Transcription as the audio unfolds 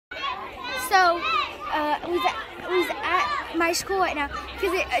So, we're at my school right now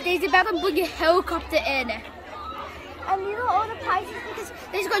because they're about to bring a helicopter in. And you know all the prizes because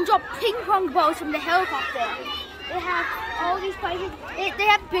they're going to drop ping pong balls from the helicopter. They have all these prizes. They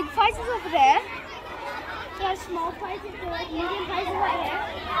have big prizes over there. They have small prizes, like medium prizes right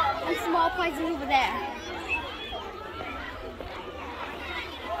here, and small prizes over there.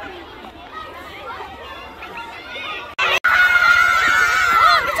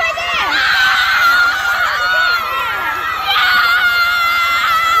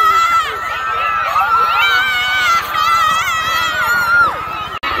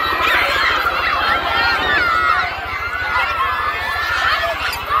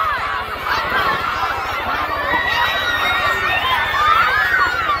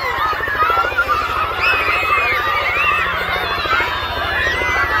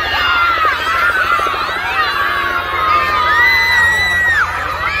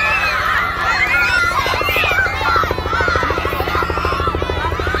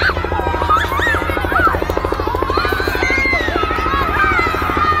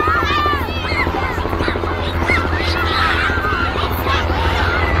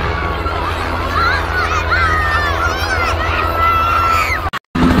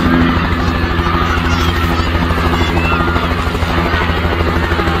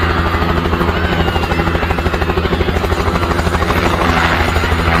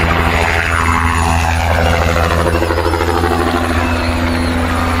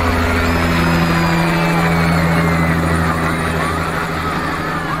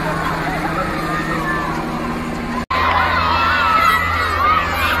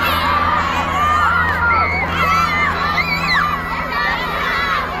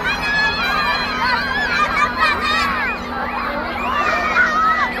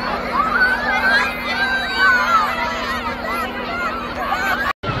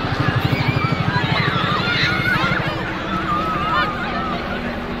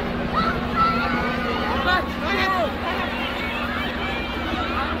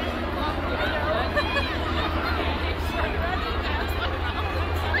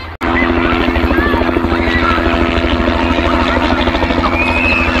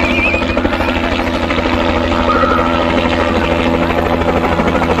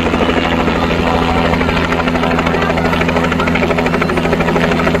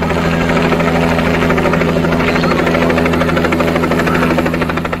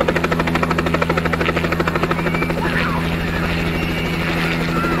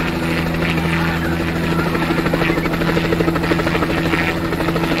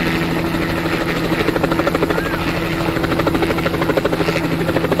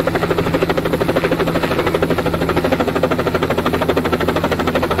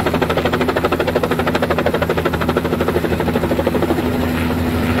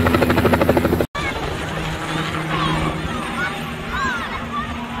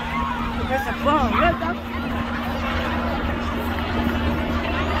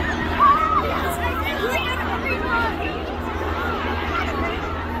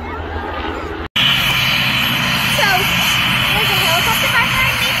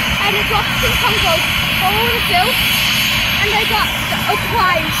 Ping pong balls all over the field, and I got a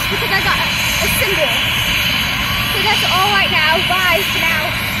prize because I got a symbol. So that's all right now. Bye for now.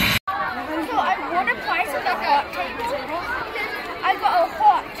 So I won a prize with a heart. I got a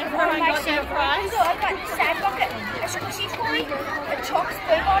heart for my surprise. So I got a sand bucket, a squishy toy, a chalk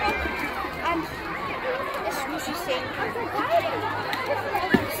spray bottle, and a squishy thing.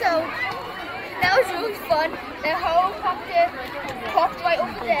 So that was really fun. The helicopter popped right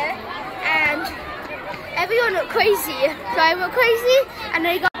over there, and everyone went crazy. So I went crazy, and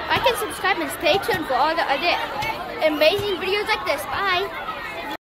I got like and subscribe and stay tuned for all the other amazing videos like this. Bye.